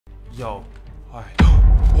Yo. All right.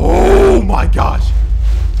 Oh my gosh.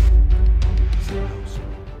 Okay.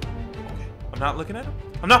 I'm not looking at him.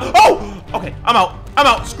 I'm not. Oh! Okay. I'm out. I'm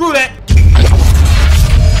out. Screw that.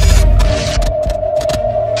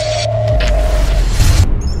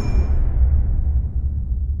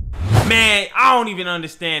 Man, I don't even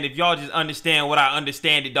understand if y'all just understand what I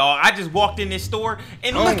understand it, dog. I just walked in this store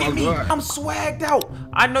and look at me. I'm swagged out.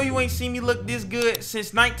 I know you ain't seen me look this good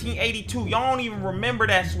since 1982. Y'all don't even remember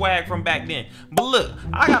that swag from back then. But look,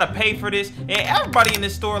 I gotta pay for this. And everybody in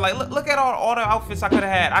this store, like, look at all the outfits I could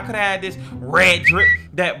have had. I could have had this red drip,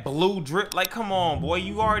 that blue drip. Like, come on, boy.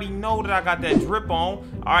 You already know that I got that drip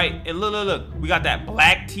on. All right, and look. We got that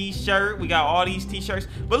black t-shirt. We got all these t-shirts.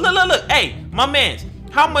 But look. Hey, my mans.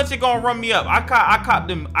 How much it gonna run me up? I copped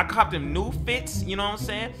them new fits, you know what I'm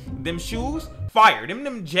saying? Them shoes, fire.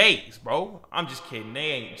 Them J's, bro. I'm just kidding. They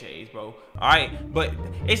ain't J's, bro. Alright? But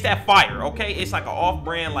it's that fire, okay? It's like an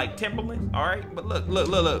off-brand like Timberland, alright? But look.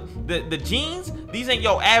 The jeans, these ain't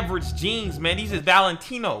your average jeans, man. These is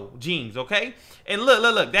Valentino jeans, okay? And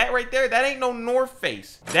look, that right there, that ain't no North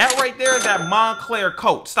Face. That right there is that Montclair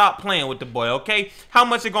coat. Stop playing with the boy, okay? How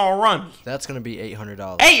much it gonna run me? That's gonna be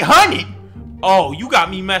 $800. 800? Oh, you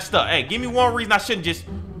got me messed up. Hey, give me one reason I shouldn't just...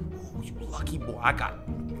 Oh, you lucky boy. I got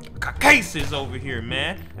cases over here,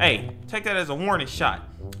 man. Hey, take that as a warning shot.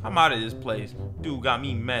 I'm out of this place. Dude got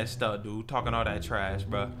me messed up, dude. Talking all that trash,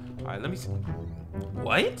 bro. All right, let me see.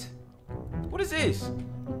 What? What is this?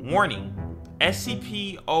 Warning.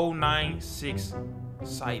 SCP-096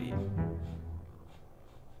 sighted.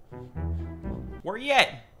 Where you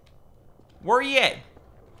at? Where you at?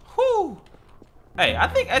 Whew. Hey, I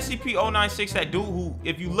think SCP-096, that dude who,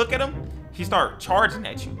 if you look at him, he start charging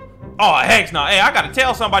at you. Oh, heck no. Hey, I gotta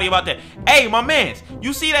tell somebody about that. Hey, my mans,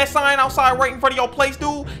 you see that sign outside right in front of your place,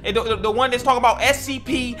 dude? And the one that's talking about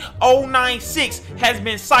SCP-096 has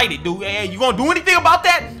been sighted, dude. Hey, you gonna do anything about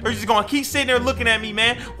that? Or you just gonna keep sitting there looking at me,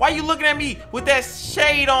 man? Why you looking at me with that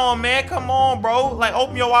shade on, man? Come on, bro. Like,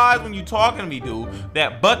 open your eyes when you talking to me, dude.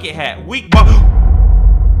 That bucket hat. Weak bucket.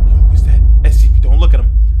 Yo, what's that? SCP, don't look at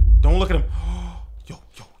him. Don't look at him.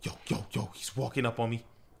 Yo, he's walking up on me.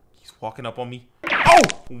 He's walking up on me. Oh,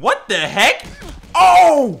 what the heck?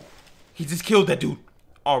 Oh, he just killed that dude.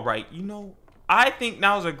 All right, you know, I think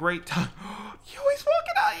now's a great time. Yo, he's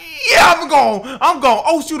walking out. Yeah, I'm gone.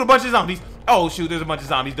 Oh, shoot, a bunch of zombies. Oh, shoot, there's a bunch of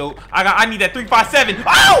zombies, dude. I need that 357.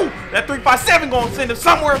 Oh, that 357 gonna send him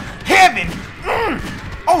somewhere. Heaven.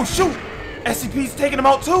 Oh, shoot. SCP's taking him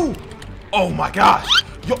out, too. Oh, my gosh.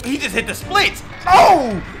 Yo, he just hit the splits.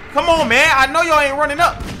 Oh. Come on, man. I know y'all ain't running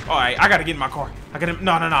up. All right, I gotta get in my car.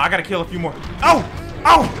 No. I gotta kill a few more. Oh.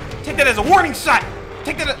 Take that as a warning shot.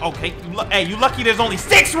 Take that. Okay. Hey, you lucky there's only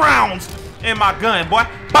 6 rounds in my gun, boy.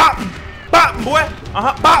 Bop him, boy.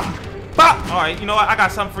 Bop. All right. You know what? I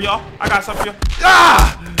got something for y'all.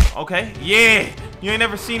 Ah. Okay. Yeah. You ain't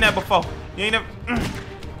never seen that before. You ain't never.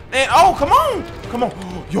 And oh, come on.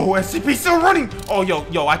 Yo, SCP still running. Oh,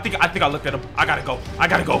 yo. I think I looked at him. I gotta go.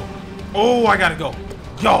 Oh, I gotta go.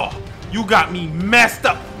 Yo, you got me messed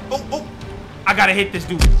up. Oh, I gotta hit this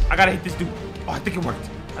dude. Oh, I think it worked.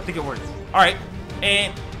 All right,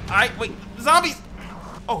 wait, zombies.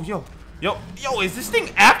 Oh, yo, is this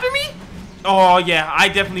thing after me? Oh, yeah, I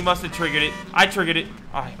definitely must have triggered it. I triggered it.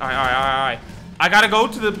 All right. I gotta go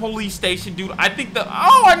to the police station, dude. I need the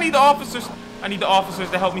officers. I need the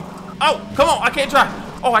officers to help me. Oh, come on, I can't drive.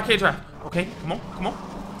 Okay, come on.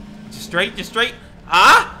 Just straight.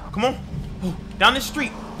 Come on. Oh, down the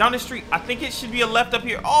street. I think it should be a left up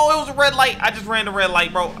here. Oh, it was a red light. I just ran the red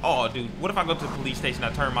light, bro. Oh, dude. What if I go to the police station? I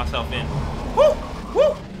turn myself in. Woo.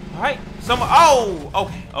 All right. Oh,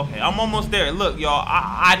 okay. I'm almost there. Look, y'all.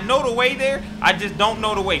 I know the way there. I just don't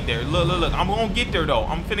know the way there. Look. I'm gonna get there, though.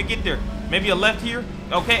 I'm finna get there. Maybe a left here.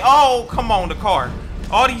 Okay. Oh, come on, the car.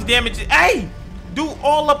 All these damages. Hey, dude,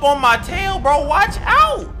 all up on my tail, bro. Watch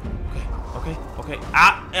out. Okay.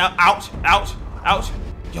 Ouch.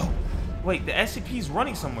 Yo. Wait, the SCP's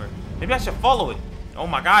running somewhere. Maybe I should follow it. Oh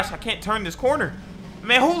my gosh, I can't turn this corner.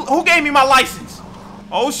 Man, who gave me my license?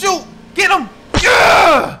 Oh shoot, get him!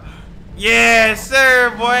 Yeah! Yes,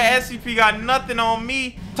 sir, boy. SCP got nothing on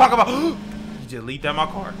me. Talk about. He just leaped at my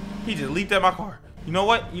car. You know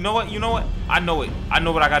what? I know it. I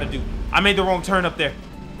know what I gotta do. I made the wrong turn up there.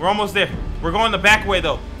 We're almost there. We're going the back way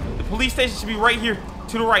though. The police station should be right here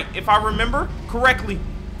to the right, if I remember correctly.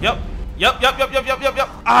 Yep.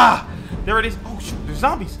 Ah, there it is. Oh shoot, there's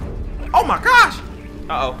zombies. Oh my gosh.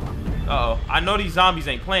 Uh-oh. I know these zombies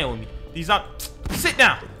ain't playing with me. Sit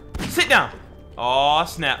down. Oh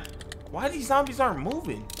snap. Why these zombies aren't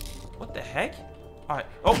moving? What the heck? All right.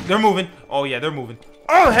 Oh, they're moving. Oh yeah, they're moving.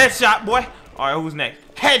 Oh, headshot, boy. All right, who's next?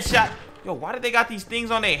 Headshot. Yo, why did they got these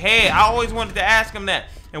things on their head? I always wanted to ask them that.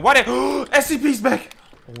 And why they... SCP's back.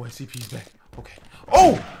 Oh, SCP's back. Okay.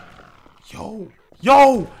 Oh!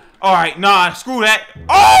 Yo! All right, nah, screw that.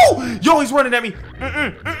 Oh! Yo, he's running at me.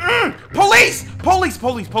 Police!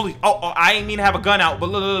 Oh, I ain't mean to have a gun out, but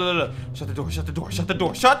look. Shut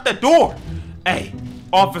the door. Hey,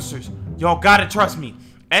 officers, y'all gotta trust me.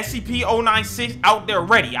 SCP-096 out there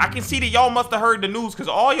ready. I can see that y'all must have heard the news because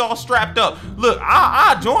all y'all strapped up. Look,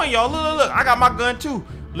 I'll join y'all. Look, I got my gun too.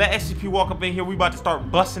 Let SCP walk up in here. We about to start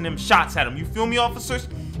busting them shots at him. You feel me, officers?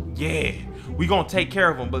 Yeah, we gonna take care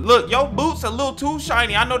of them. But look, your boots a little too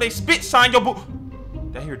shiny. I know they spit shine your boot.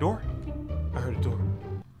 Did I hear a door? I heard a door.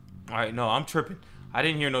 All right, no, I'm tripping. I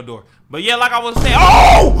didn't hear no door. But yeah, like I was saying.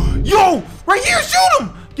 Oh! Yo! Right here, shoot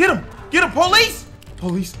him! Get him, police!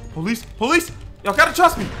 Police! Y'all gotta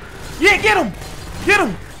trust me. Yeah, get him!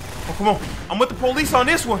 Oh, come on. I'm with the police on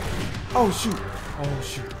this one. Oh, shoot.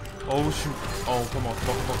 Oh, come on.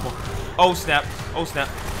 Oh, snap.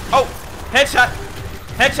 Oh, headshot.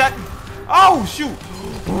 Oh, shoot.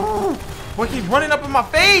 Boy, keep running up in my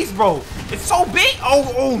face, bro. It's so big.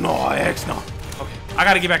 Oh, no, X, no. Okay, I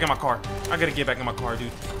gotta get back in my car.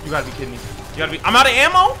 Dude. You gotta be kidding me. I'm out of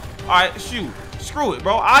ammo? All right, shoot. Screw it,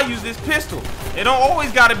 bro. I use this pistol. It don't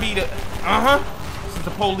always gotta be the... Since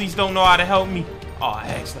the police don't know how to help me. Oh,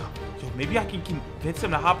 heck no. Yo, maybe I can convince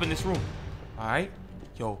him to hop in this room. All right.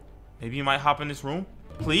 Yo, maybe you might hop in this room.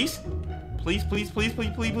 Please. All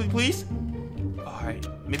right.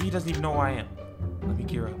 Maybe he doesn't even know who I am. Let me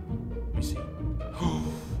gear up. Let me see.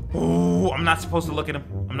 Oh, I'm not supposed to look at him.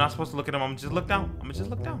 I'm gonna just look down.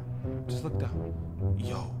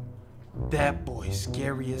 Yo, that boy's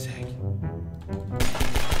scary as heck.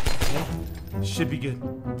 Okay. Should be good.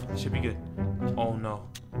 Oh no.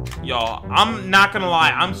 Y'all, I'm not gonna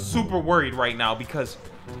lie. I'm super worried right now because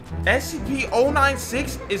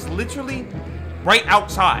SCP-096 is literally right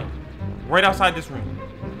outside this room.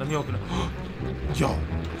 Let me open it. Yo.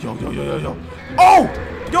 Oh!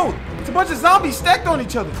 Yo, it's a bunch of zombies stacked on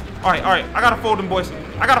each other. All right. I gotta fold them, boys.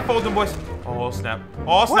 Oh, snap.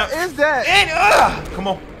 What is that? And, come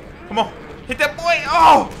on. Hit that boy.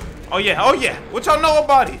 Oh, yeah. What y'all know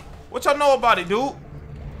about it, dude?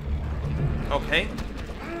 Okay.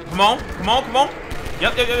 Come on.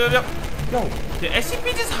 Yep. Yo, did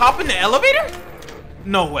SCP just hop in the elevator?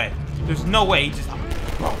 No way. There's no way he just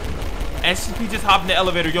hopped. Bro, SCP just hopped in the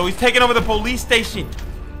elevator. Yo, he's taking over the police station.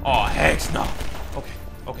 Oh, heck no.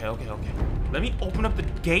 Okay. Let me open up the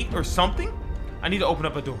gate or something. I need to open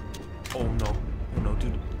up a door. Oh no,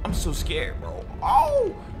 dude. I'm so scared, bro.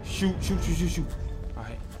 Oh, shoot. All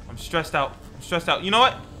right, I'm stressed out. You know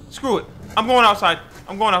what? Screw it. I'm going outside.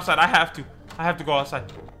 I have to go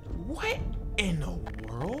outside. What in the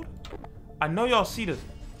world? I know y'all see this.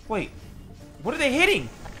 Wait, what are they hitting?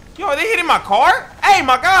 Yo, are they hitting my car? Hey,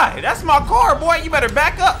 my guy, that's my car, boy. You better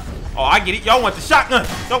back up. Oh, I get it. Y'all want the shotgun.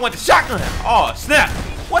 Oh, snap.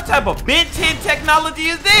 What type of Ben 10 technology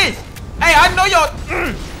is this? Hey, I know y'all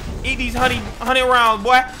eat these honey rounds,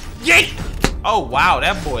 boy. Yeet. Oh, wow,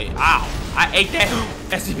 that boy. Ow. I ate that.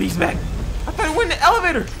 SCP's back. I thought he went in the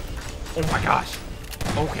elevator. Oh, my gosh.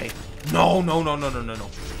 Okay. No.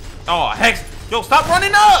 Oh, heck. Yo, stop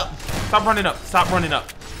running up.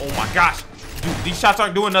 Oh, my gosh. Dude, these shots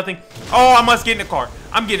aren't doing nothing. Oh, I must get in the car.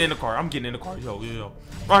 I'm getting in the car. Yo.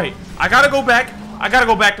 All right, I gotta go back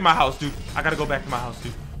to my house, dude. All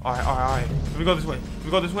right. Let me go this way.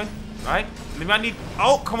 All right. Maybe I need...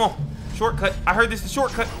 Oh, come on. Shortcut. I heard this is a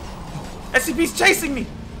shortcut. SCP's chasing me.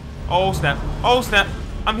 Oh, snap.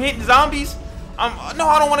 I'm hitting zombies. No,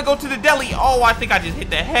 I don't want to go to the deli. Oh, I think I just hit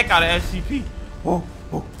the heck out of SCP. Whoa.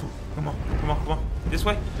 Come on. This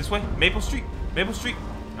way. Maple Street.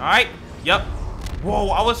 All right. Yep. Whoa,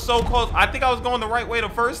 I was so close. I think I was going the right way the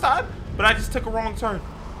first time, but I just took a wrong turn.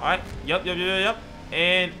 All right. Yep.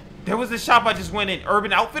 And there was this shop I just went in.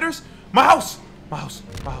 Urban Outfitters. My house.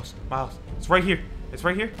 It's right here.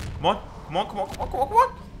 Come on.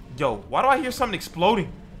 Yo, why do I hear something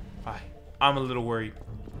exploding? All right. I'm a little worried.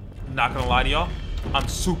 I'm not gonna lie to y'all. I'm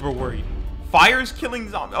super worried. Fire's killing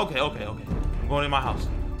zombies. Okay. I'm going in my house.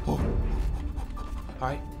 All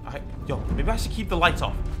right. Yo, maybe I should keep the lights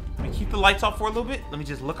off. Let me keep the lights off for a little bit. Let me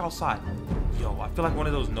just look outside. Yo, I feel like one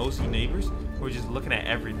of those nosy neighbors who are just looking at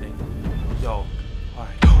everything. Yo, all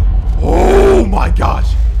right. Oh my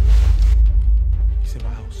gosh. He's in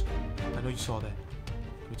my house. I know you saw that.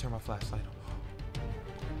 Let me turn my flashlight on.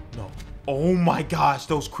 No. Oh my gosh,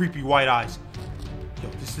 those creepy white eyes. Yo,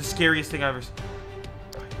 this is the scariest thing I've ever seen.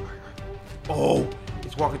 All right. Oh,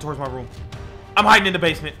 it's walking towards my room. I'm hiding in the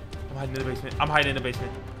basement.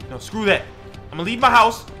 No, screw that. I'm gonna leave my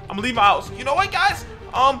house. I'm gonna leave my house. You know what, guys?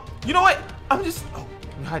 You know what? I'm just. Oh,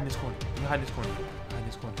 let me hide in this corner. Let me hide in this corner. Hide in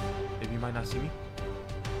this corner. Maybe you might not see me.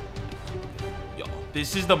 Yo,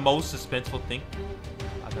 this is the most suspenseful thing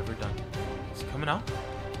I've ever done. Is it coming out?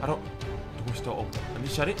 I don't. The door's still open. Let me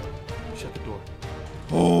shut it. Let me shut the door.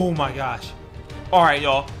 Oh my gosh. All right,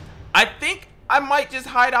 y'all. I think I might just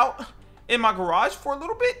hide out in my garage for a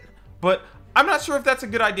little bit, but I'm not sure if that's a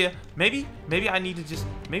good idea. Maybe I need to just.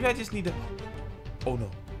 Maybe I just need to. Oh no.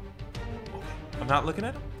 Okay. I'm not looking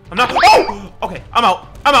at him. I'm not. Oh! Okay, I'm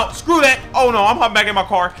out. I'm out. Screw that. Oh no, I'm hopping back in my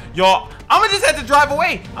car. Y'all, I'm gonna just have to drive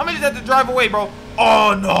away. I'm gonna just have to drive away, bro.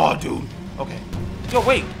 Oh no, dude. Okay. Yo,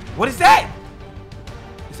 wait. What is that?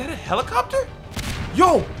 Is that a helicopter?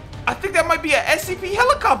 Yo, I think that might be an SCP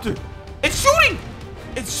helicopter. It's shooting.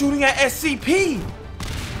 It's shooting at SCP.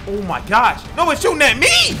 Oh my gosh. No, it's shooting at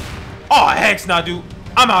me. Oh, heck nah, dude.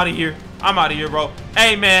 I'm out of here. I'm out of here, bro.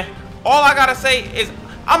 Hey, man. All I gotta say is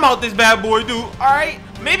I'm out this bad boy, dude. All right.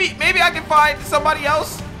 Maybe I can find somebody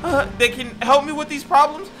else that can help me with these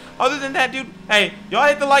problems. Other than that, dude, hey, y'all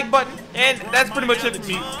hit the like button, and that's pretty much it for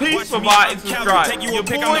me. Peace, bye, and subscribe. Your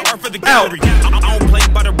boy out. I don't play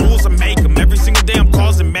by the rules, I make them. Every single day I'm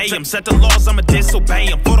causing mayhem. Set the laws, I'ma disobey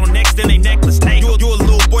them. Photo next, then they necklace take them. You a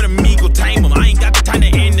little boy to me, go tame them. I ain't got the time to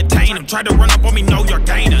entertain them. Try to run up on me, know you're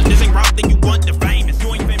gainer. This ain't route, then you